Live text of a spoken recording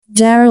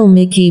Daryl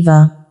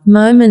McKeever,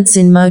 Moments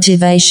in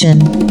Motivation.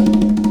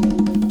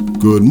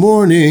 Good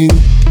morning,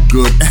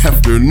 good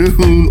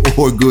afternoon,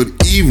 or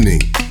good evening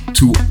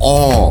to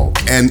all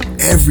and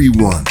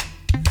everyone,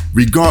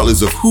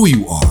 regardless of who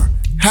you are,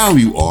 how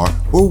you are,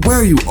 or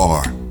where you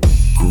are.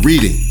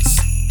 Greetings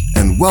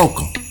and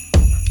welcome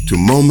to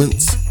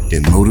Moments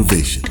in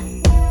Motivation.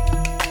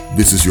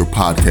 This is your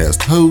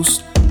podcast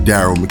host,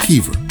 Daryl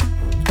McKeever.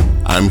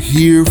 I'm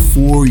here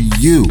for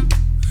you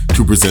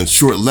to present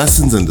short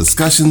lessons and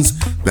discussions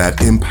that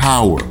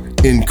empower,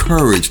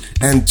 encourage,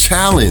 and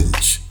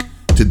challenge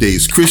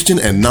today's Christian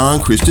and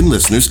non-Christian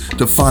listeners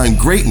to find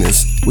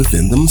greatness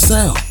within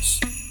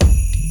themselves.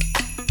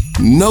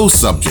 No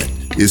subject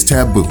is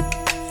taboo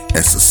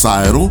as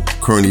societal,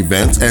 current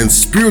events, and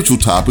spiritual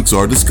topics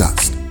are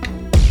discussed.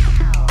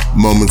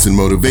 Moments in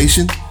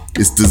Motivation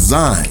is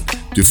designed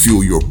to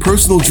fuel your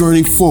personal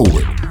journey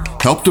forward,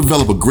 help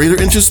develop a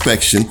greater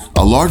introspection,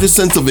 a larger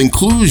sense of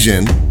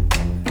inclusion,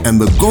 and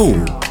the goal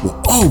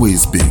will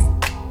always be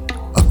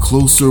a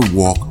closer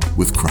walk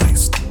with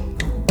Christ.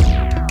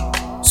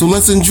 So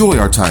let's enjoy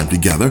our time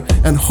together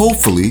and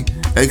hopefully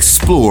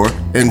explore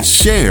and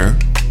share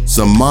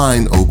some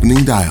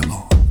mind-opening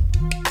dialogue.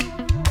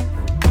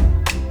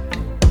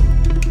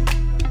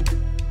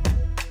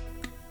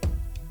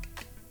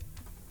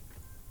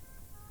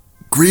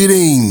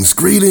 Greetings,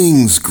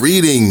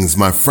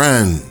 my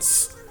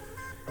friends.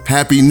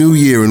 Happy New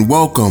Year and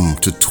welcome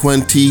to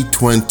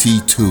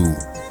 2022.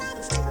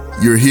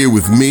 You're here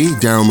with me,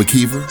 Daryl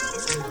McKeever,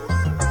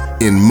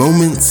 in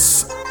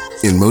Moments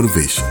in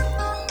Motivation.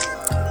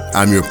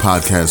 I'm your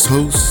podcast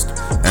host,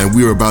 and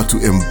we are about to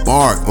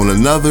embark on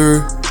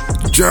another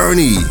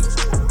journey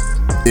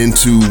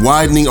into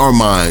widening our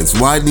minds,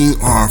 widening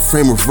our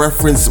frame of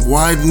reference,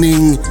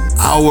 widening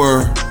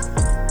our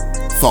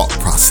thought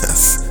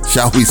process,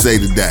 shall we say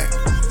today.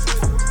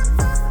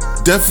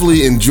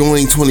 Definitely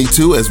enjoying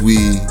 22 as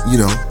we,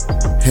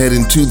 head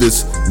into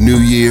this new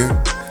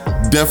year.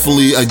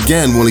 Definitely,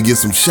 again, want to give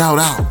some shout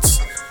outs.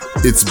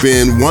 It's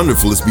been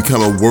wonderful. It's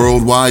become a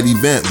worldwide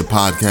event, the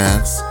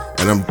podcast,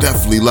 and I'm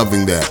definitely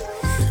loving that.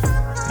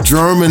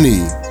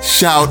 Germany,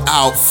 shout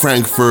out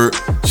Frankfurt.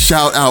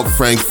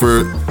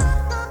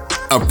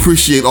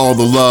 Appreciate all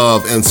the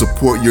love and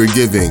support you're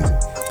giving.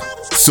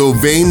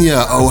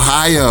 Sylvania,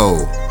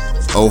 Ohio.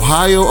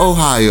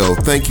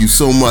 Thank you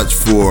so much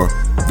for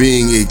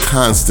being a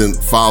constant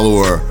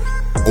follower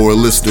or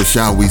listener,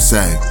 shall we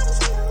say.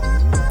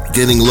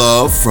 Getting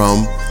love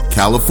from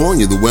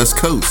California, the West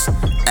Coast.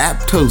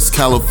 Aptos,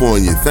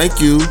 California.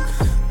 Thank you.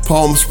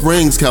 Palm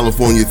Springs,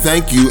 California.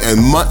 Thank you,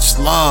 and much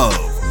love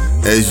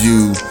as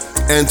you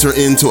enter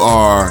into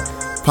our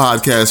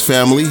podcast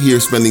family here,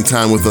 spending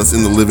time with us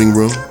in the living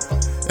room.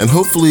 And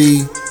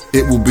hopefully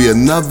it will be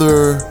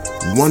another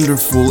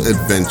wonderful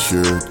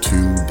adventure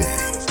today.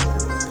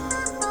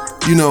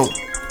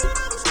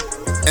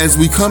 As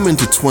we come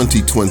into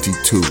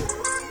 2022,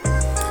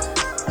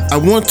 I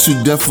want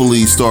to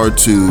definitely start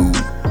to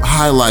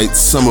highlight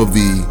some of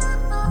the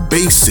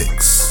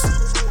basics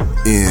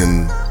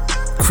in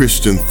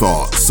Christian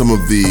thought, some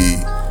of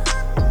the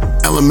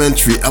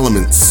elementary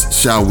elements,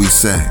 shall we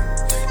say.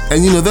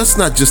 And that's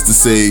not just to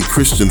say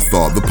Christian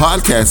thought. The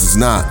podcast is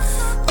not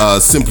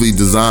simply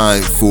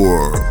designed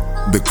for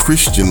the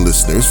Christian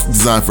listeners,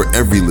 designed for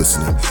every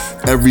listener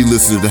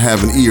to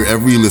have an ear,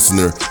 every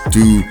listener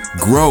to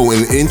grow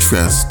in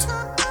interest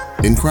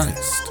in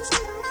Christ.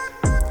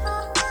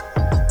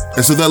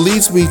 And so that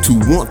leads me to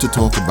want to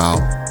talk about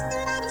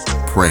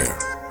prayer.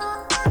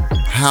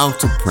 How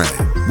to pray.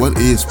 What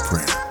is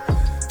prayer?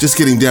 Just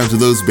getting down to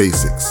those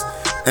basics.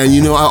 And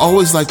I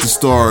always like to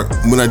start,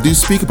 when I do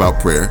speak about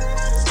prayer,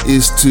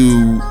 is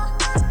to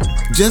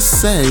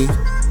just say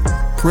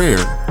prayer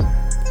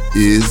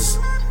is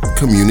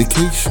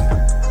communication.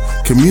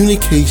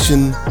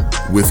 Communication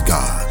with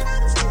God.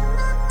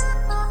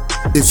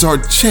 It's our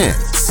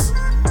chance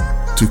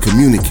to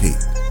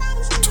communicate,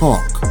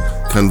 talk,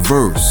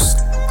 converse,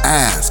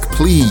 ask,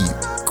 plead,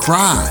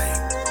 cry,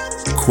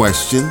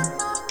 question,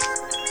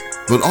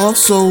 but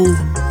also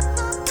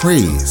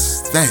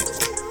praise, thank,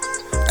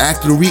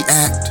 act and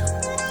react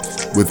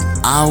with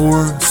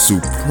our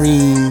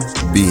supreme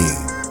being.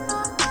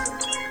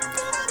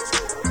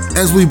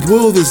 As we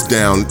boil this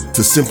down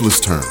to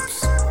simplest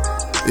terms,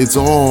 it's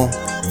all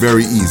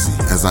very easy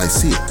as I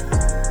see it.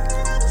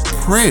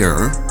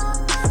 Prayer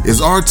is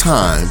our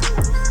time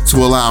to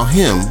allow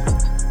Him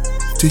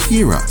to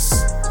hear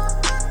us.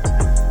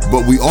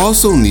 But we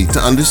also need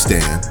to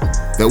understand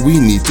that we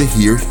need to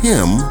hear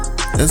Him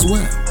as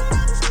well.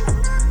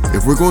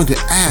 If we're going to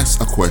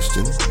ask a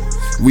question,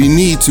 we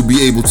need to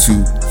be able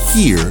to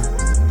hear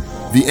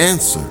the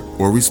answer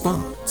or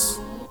response.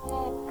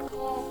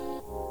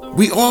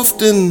 We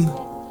often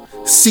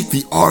seek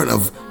the art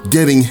of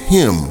getting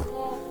Him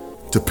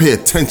to pay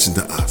attention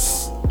to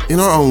us in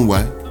our own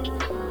way.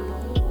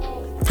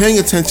 Paying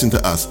attention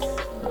to us,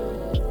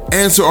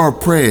 answer our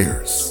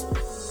prayers,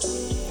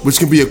 which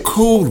can be a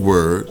code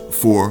word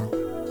for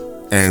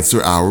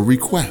answer our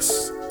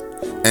requests,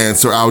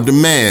 answer our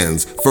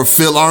demands,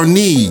 fulfill our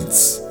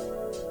needs.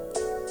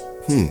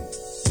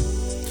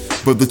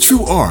 But the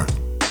true art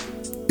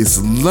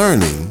is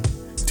learning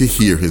to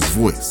hear his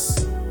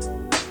voice.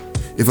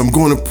 If I'm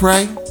going to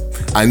pray,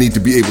 I need to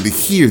be able to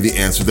hear the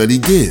answer that he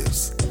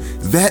gives.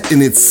 That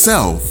in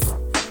itself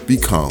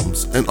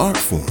becomes an art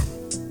form.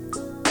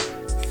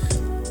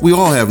 We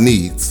all have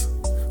needs.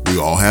 We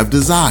all have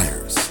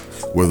desires.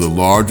 Whether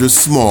large or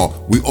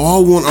small, we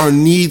all want our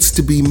needs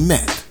to be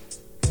met.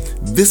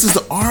 This is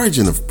the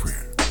origin of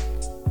prayer.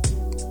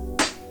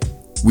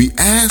 We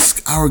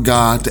ask our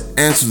God to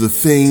answer the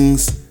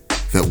things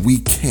that we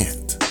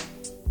can't.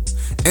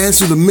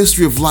 Answer the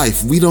mystery of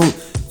life we don't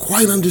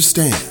quite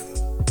understand.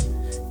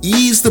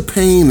 Ease the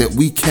pain that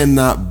we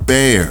cannot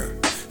bear.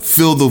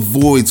 Fill the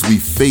voids we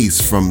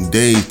face from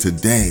day to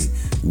day,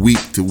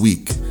 week to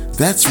week.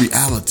 That's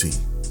reality,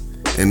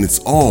 and it's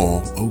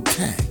all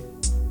okay.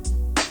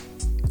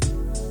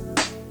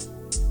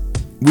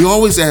 We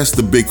always ask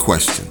the big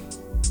question: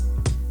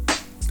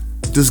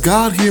 does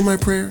God hear my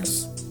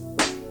prayers?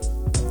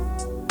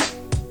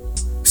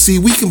 See,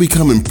 we can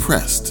become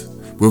impressed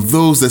with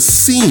those that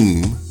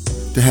seem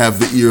to have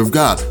the ear of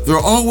God. There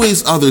are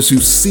always others who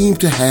seem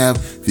to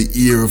have the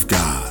ear of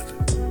God,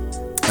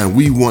 and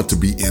we want to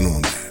be in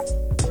on that.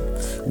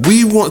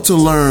 We want to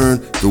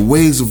learn the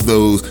ways of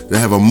those that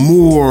have a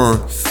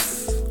more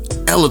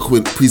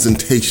eloquent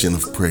presentation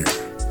of prayer.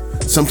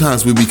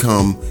 Sometimes we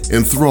become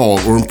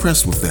enthralled or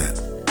impressed with that.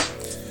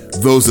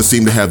 Those that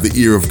seem to have the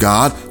ear of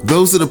God,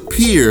 those that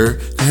appear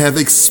to have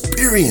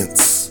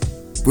experience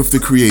with the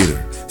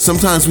Creator.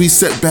 Sometimes we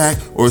sit back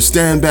or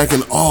stand back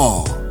in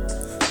awe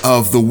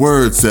of the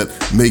words that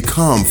may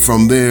come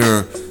from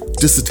their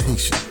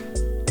dissertation.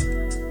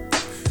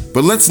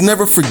 But let's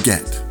never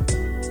forget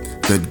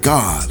that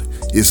God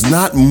is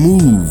not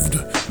moved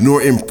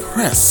nor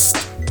impressed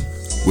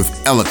with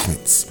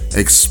eloquence,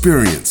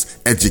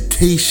 experience,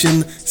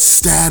 education,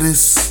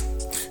 status,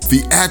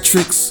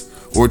 theatrics,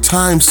 or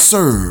time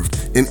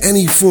served in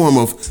any form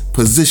of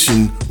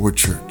position or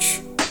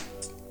church.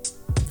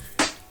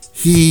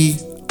 He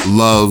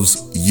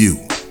loves you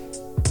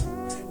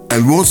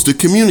and wants to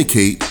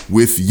communicate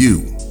with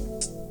you.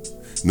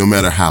 No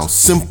matter how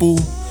simple,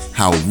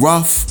 how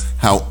rough,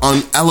 how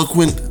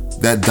uneloquent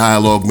that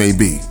dialogue may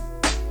be,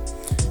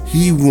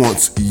 he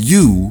wants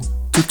you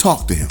to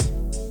talk to him.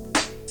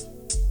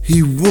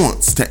 He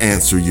wants to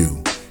answer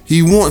you.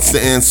 He wants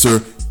to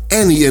answer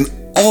any and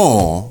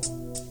all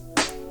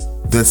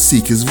that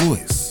seek his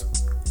voice.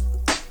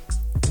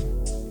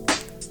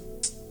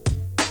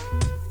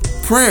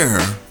 Prayer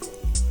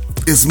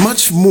is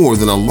much more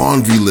than a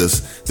laundry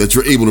list that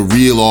you're able to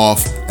reel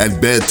off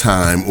at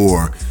bedtime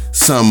or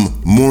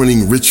some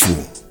morning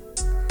ritual.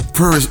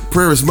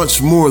 Prayer is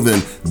much more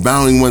than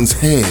bowing one's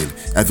head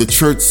at the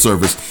church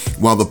service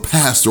while the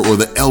pastor or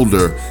the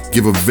elder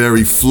give a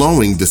very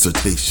flowing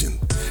dissertation.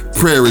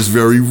 Prayer is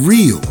very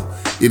real.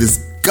 It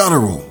is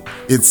guttural.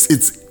 It's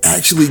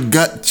actually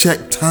gut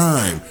check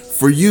time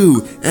for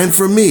you and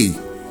for me.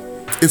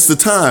 It's the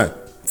time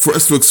for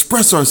us to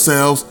express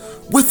ourselves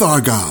with our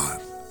God.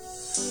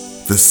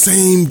 The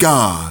same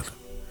God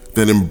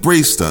that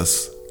embraced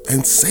us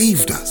and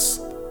saved us.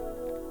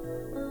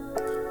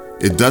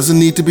 It doesn't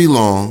need to be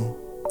long.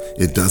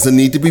 It doesn't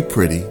need to be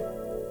pretty.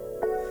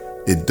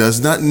 It does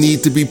not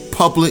need to be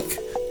public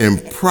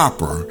and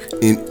proper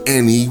in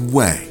any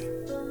way.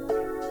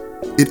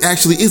 It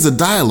actually is a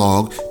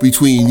dialogue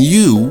between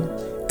you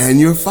and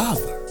your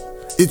Father.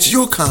 It's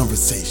your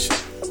conversation.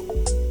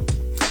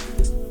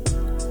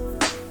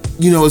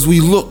 You know, as we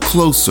look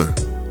closer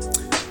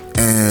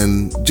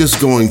and just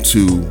going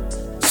to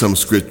some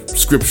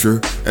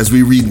scripture as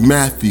we read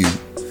Matthew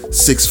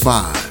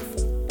 6:5,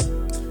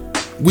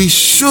 we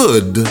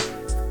should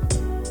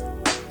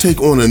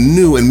take on a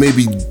new and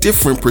maybe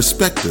different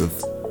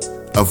perspective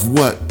of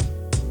what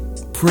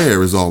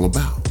prayer is all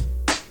about.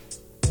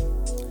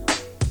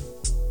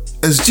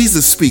 As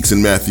Jesus speaks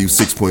in Matthew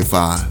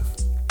 6:5,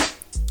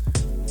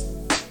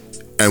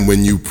 and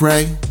when you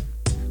pray,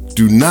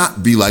 do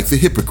not be like the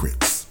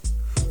hypocrites,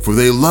 for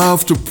they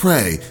love to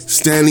pray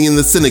standing in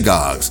the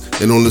synagogues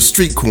and on the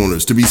street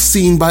corners to be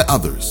seen by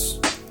others.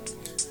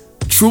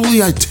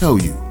 Truly I tell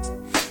you,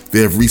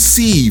 they have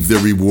received their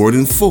reward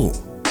in full.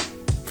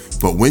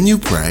 But when you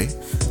pray,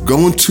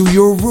 go into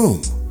your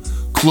room,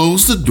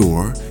 close the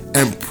door,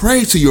 and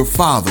pray to your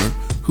Father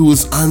who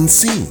is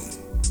unseen.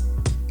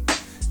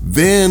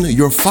 Then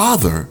your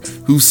Father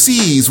who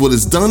sees what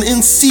is done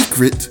in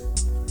secret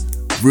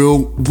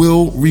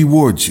will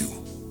reward you.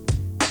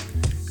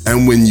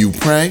 And when you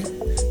pray,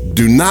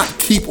 do not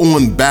keep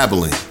on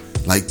babbling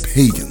like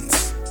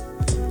pagans,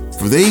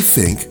 for they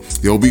think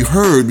they'll be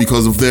heard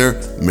because of their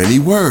many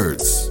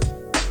words.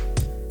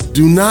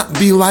 Do not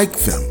be like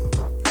them,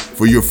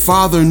 for your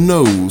Father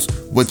knows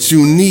what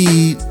you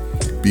need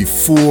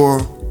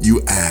before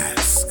you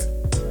ask.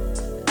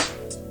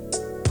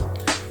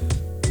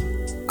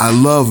 I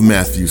love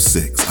Matthew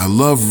 6. I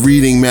love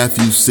reading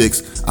Matthew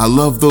 6. I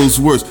love those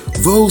words.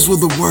 Those were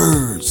the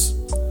words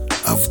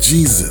of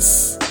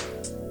Jesus,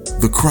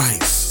 the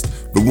Christ,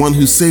 the one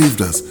who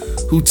saved us,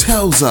 who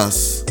tells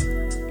us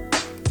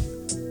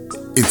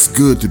It's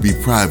good to be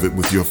private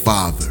with your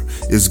Father.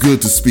 It's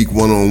good to speak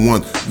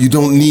one-on-one. You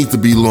don't need to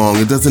be long.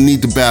 It doesn't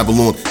need to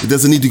babble on. It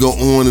doesn't need to go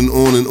on and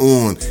on and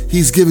on.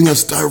 He's giving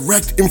us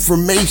direct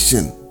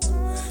information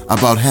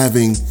about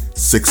having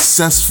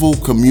successful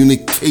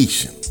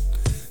communication,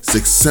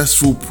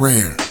 successful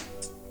prayer.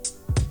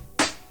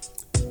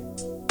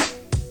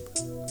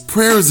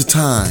 Prayer is a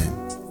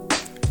time,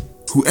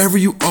 whoever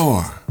you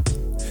are,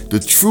 to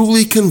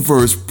truly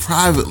converse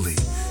privately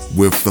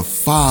with the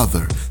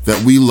Father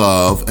that we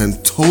love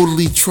and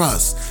totally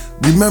trust.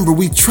 Remember,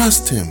 we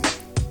trust Him.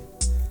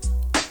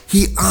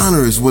 He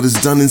honors what is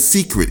done in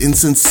secret, in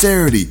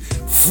sincerity,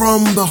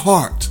 from the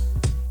heart.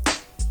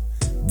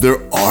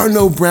 There are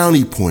no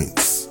brownie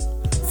points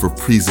for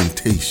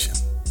presentation.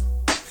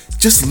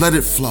 Just let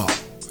it flow.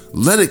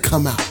 Let it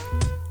come out.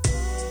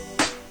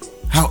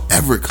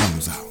 However it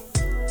comes out.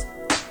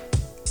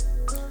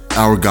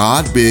 Our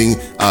God, being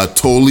a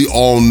totally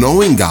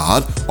all-knowing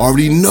God,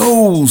 already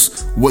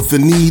knows what the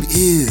need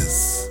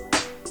is.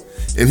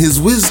 In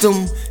His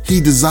wisdom,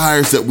 He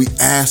desires that we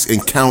ask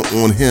and count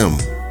on Him.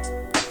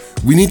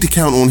 We need to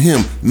count on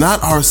Him,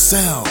 not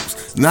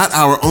ourselves, not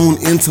our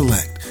own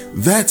intellect.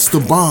 That's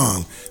the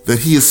bond that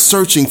He is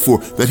searching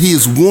for, that He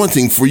is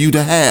wanting for you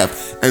to have,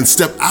 and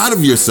step out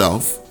of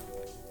yourself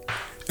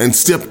and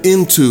step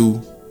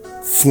into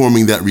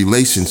forming that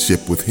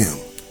relationship with Him.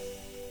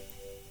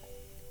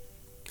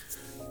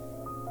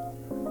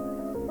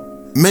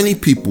 Many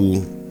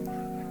people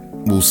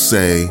will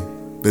say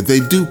that they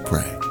do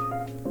pray,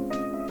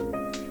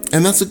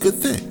 and that's a good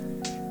thing.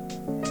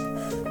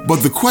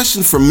 But the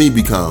question for me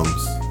becomes,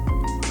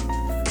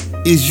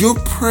 is your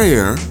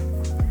prayer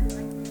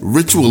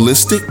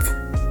ritualistic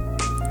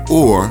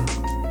or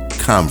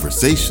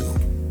conversational?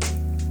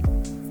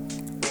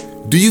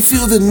 Do you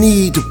feel the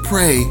need to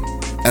pray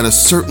at a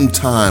certain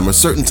time of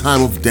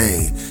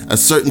day, a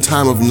certain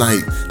time of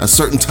night, a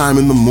certain time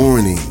in the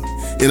morning,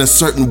 in a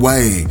certain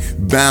way,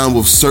 bound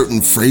with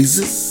certain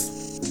phrases?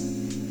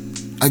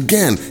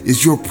 Again,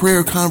 is your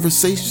prayer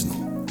conversational?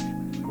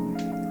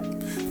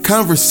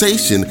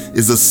 Conversation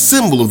is a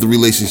symbol of the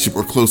relationship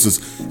or closeness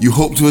you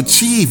hope to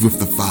achieve with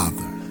the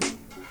Father.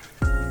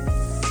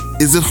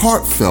 Is it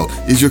heartfelt?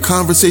 Is your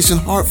conversation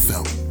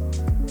heartfelt?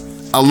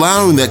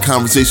 Allowing that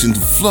conversation to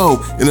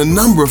flow in a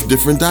number of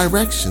different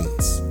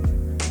directions.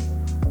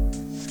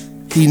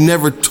 He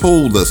never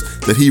told us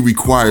that He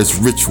requires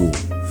ritual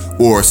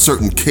or a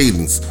certain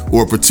cadence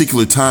or a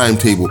particular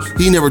timetable.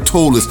 He never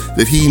told us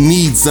that He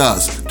needs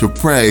us to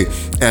pray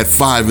at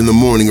 5 in the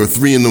morning or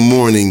 3 in the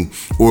morning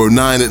or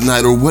 9 at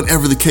night or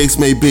whatever the case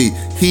may be.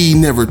 He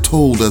never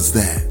told us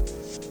that.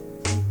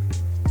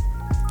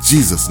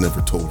 Jesus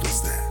never told us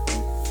that.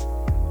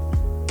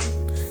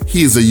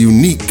 He is a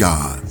unique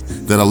God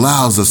that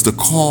allows us to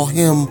call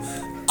Him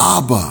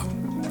Abba,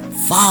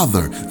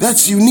 Father.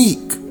 That's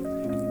unique.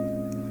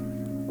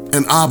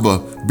 And Abba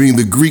being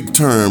the Greek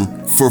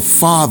term for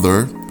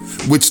father,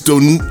 which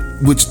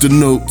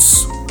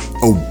denotes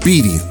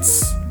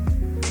obedience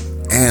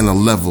and a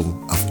level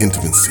of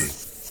intimacy.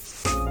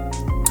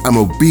 I'm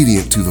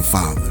obedient to the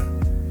Father,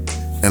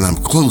 and I'm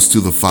close to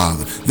the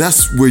Father.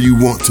 That's where you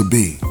want to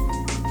be.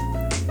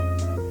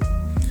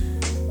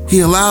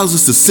 He allows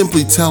us to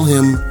simply tell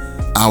Him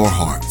our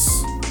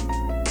hearts.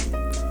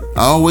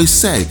 I always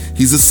say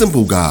He's a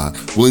simple God,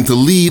 willing to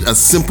lead a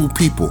simple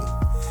people,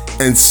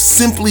 and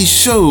simply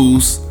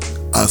shows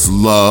us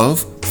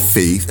love,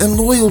 faith, and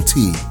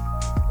loyalty.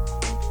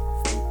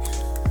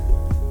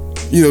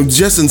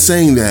 Just in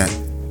saying that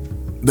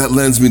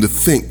lends me to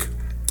think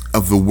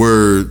of the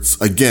words,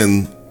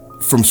 again,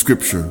 from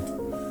Scripture,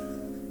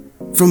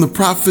 from the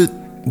prophet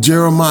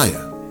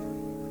Jeremiah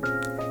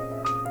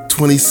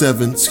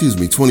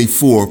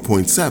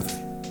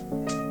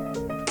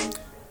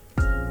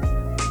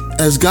 24.7.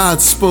 As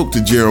God spoke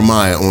to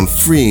Jeremiah on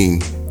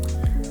freeing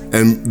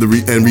and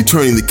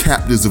returning the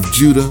captives of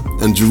Judah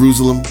and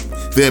Jerusalem,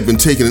 they had been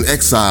taken in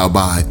exile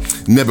by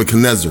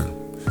Nebuchadnezzar,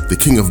 the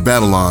king of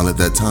Babylon at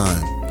that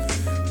time.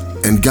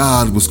 And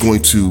God was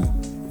going to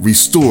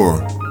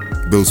restore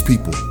those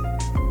people.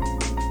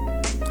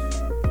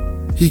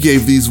 He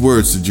gave these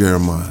words to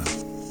Jeremiah.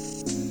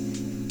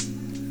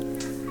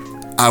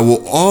 I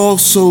will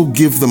also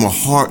give them a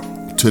heart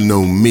to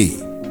know me,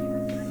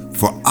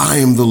 for I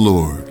am the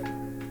Lord,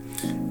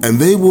 and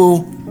they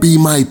will be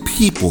my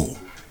people,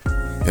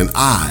 and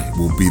I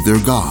will be their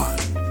God.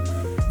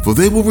 For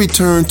they will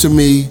return to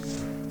me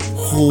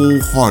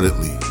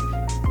wholeheartedly.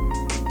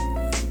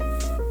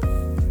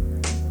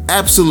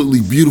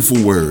 Absolutely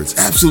beautiful words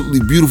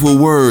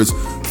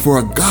for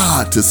a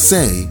God to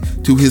say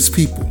to His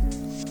people.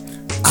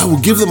 I will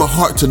give them a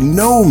heart to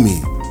know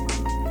me,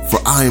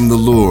 for I am the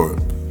Lord.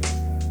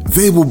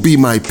 They will be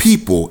my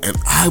people, and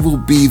I will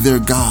be their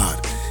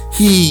God.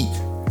 He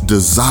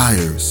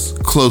desires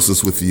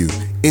closeness with you,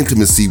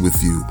 intimacy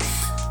with you.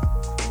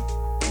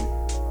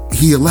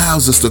 He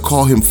allows us to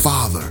call Him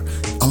Father,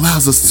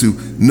 allows us to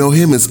know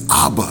Him as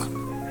Abba.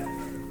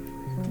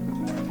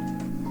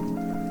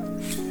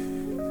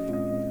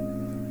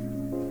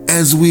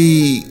 As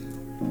we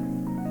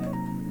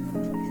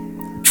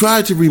try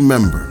to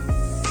remember,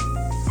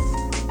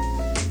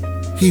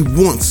 He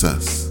wants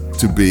us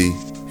to be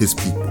His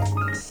people.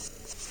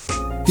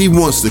 He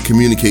wants to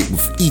communicate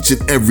with each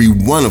and every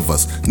one of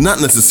us,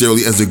 not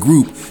necessarily as a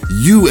group,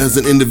 you as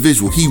an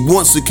individual. He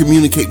wants to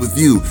communicate with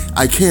you.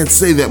 I can't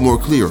say that more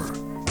clearer.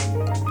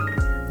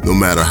 No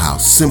matter how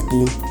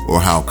simple or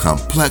how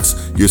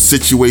complex your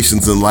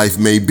situations in life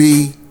may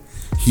be,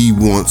 He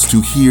wants to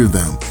hear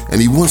them,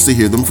 and He wants to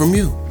hear them from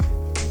you.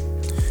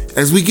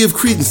 As we give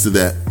credence to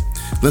that,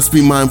 let's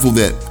be mindful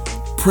that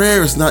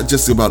prayer is not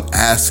just about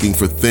asking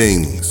for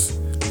things,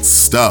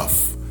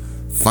 stuff,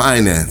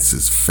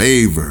 finances,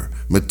 favor,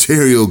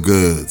 material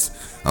goods.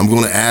 I'm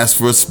going to ask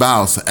for a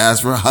spouse,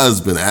 ask for a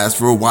husband, ask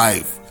for a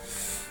wife.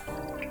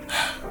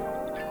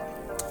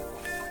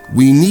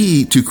 We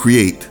need to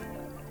create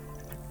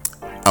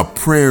a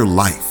prayer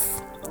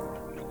life.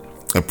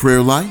 A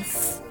prayer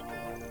life?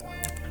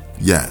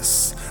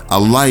 Yes, a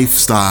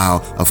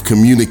lifestyle of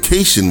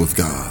communication with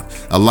God,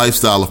 a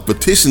lifestyle of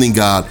petitioning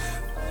God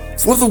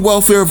for the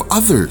welfare of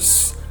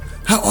others.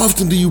 How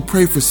often do you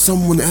pray for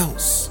someone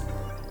else?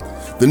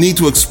 The need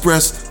to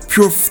express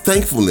pure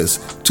thankfulness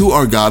to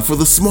our God for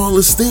the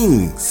smallest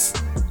things.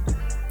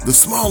 The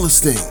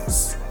smallest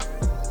things.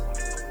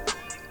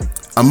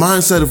 A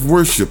mindset of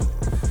worship,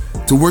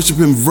 to worship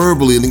Him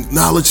verbally and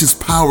acknowledge His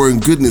power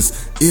and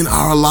goodness in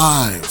our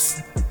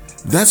lives.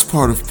 That's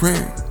part of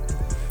prayer.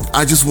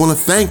 I just want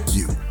to thank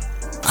you.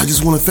 I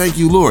just want to thank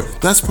you, Lord.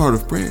 That's part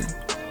of prayer.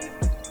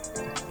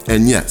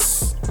 And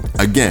yes,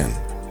 again,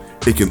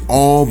 it can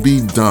all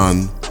be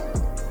done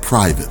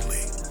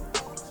privately,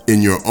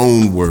 in your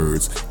own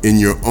words, in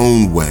your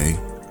own way,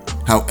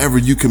 however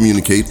you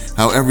communicate,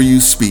 however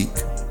you speak.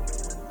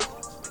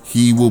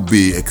 He will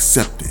be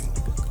accepting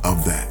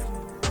of that.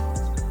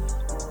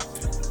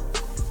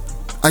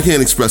 I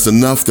can't express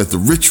enough that the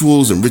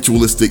rituals and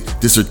ritualistic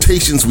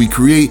dissertations we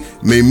create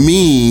may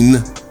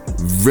mean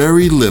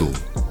very little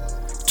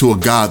to a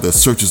God that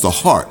searches the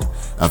heart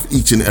of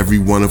each and every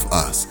one of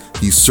us.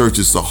 He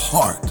searches the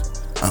heart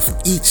of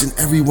each and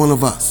every one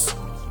of us.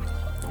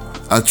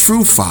 A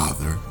true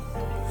Father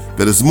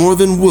that is more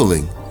than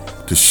willing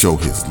to show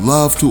His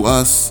love to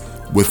us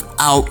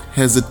without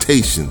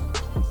hesitation.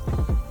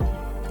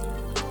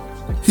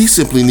 He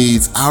simply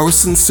needs our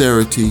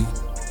sincerity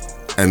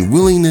and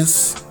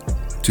willingness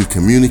to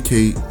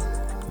communicate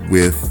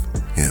with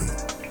Him.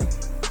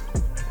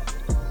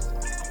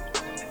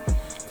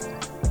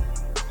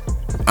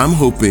 I'm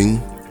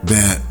hoping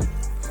that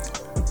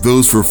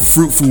those were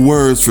fruitful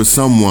words for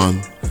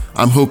someone.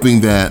 I'm hoping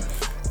that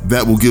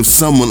will give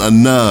someone a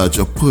nudge,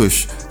 a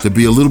push to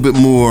be a little bit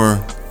more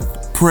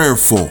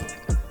prayerful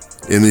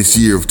in this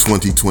year of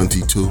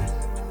 2022.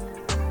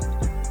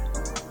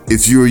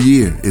 It's your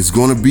year. It's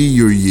going to be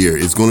your year.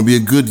 It's going to be a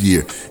good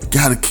year.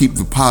 Got to keep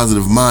the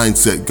positive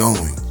mindset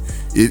going.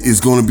 It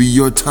is going to be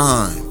your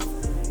time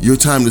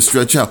to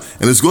stretch out.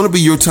 And it's going to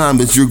be your time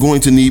that you're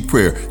going to need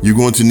prayer. You're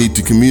going to need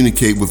to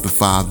communicate with the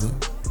Father,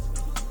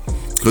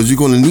 because you're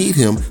going to need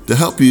Him to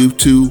help you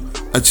to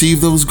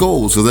achieve those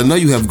goals. Because I know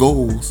you have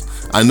goals.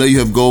 I know you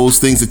have goals,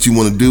 things that you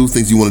want to do,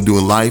 things you want to do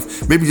in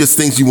life. Maybe just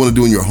things you want to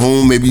do in your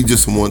home. Maybe you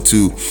just want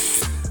to,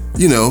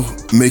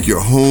 make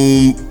your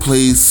home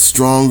place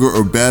stronger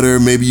or better.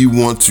 Maybe you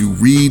want to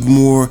read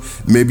more.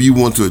 Maybe you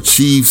want to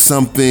achieve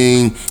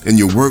something in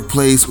your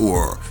workplace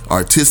or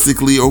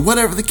artistically or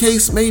whatever the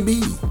case may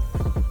be.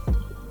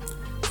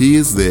 He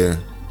is there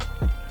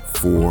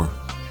for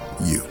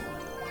you.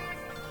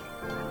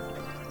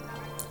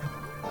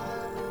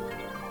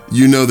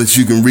 You know that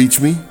you can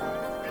reach me.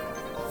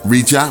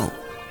 Reach out.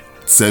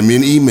 Send me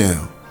an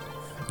email.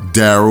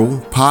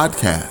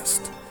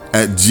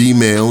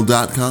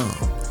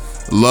 darylpodcast@gmail.com.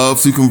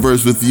 Love to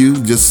converse with you.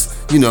 Just,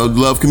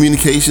 love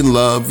communication.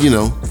 Love,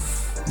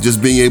 just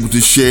being able to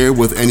share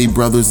with any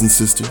brothers and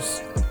sisters.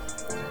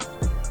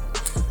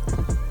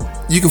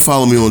 You can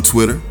follow me on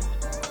Twitter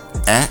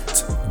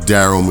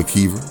 @Daryl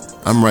McKeever.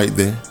 I'm right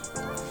there.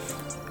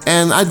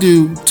 And I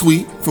do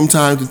tweet from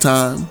time to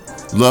time.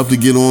 Love to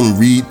get on and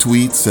read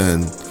tweets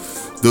and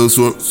those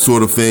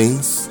sort of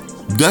things.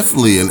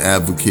 Definitely an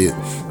advocate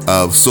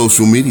of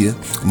social media,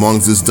 as long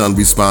as it's done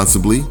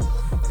responsibly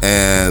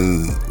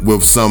and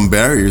with some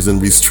barriers and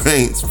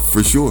restraints,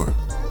 for sure.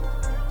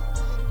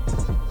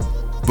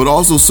 But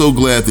also so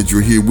glad that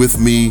you're here with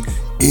me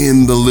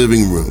in the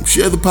living room.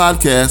 Share the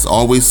podcast.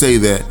 Always say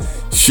that.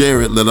 Share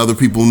it. Let other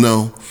people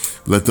know.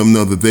 Let them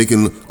know that they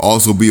can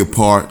also be a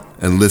part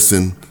and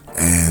listen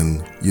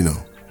and,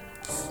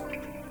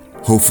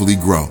 hopefully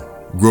grow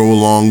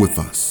along with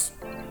us.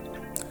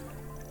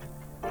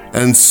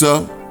 And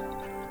so,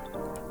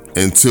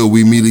 until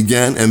we meet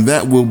again, and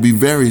that will be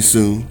very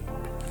soon,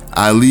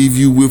 I leave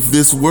you with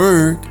this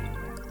word.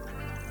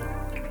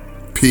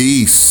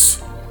 Peace.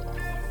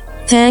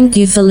 Thank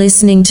you for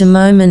listening to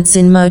Moments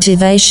in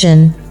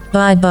Motivation.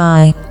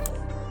 Bye-bye.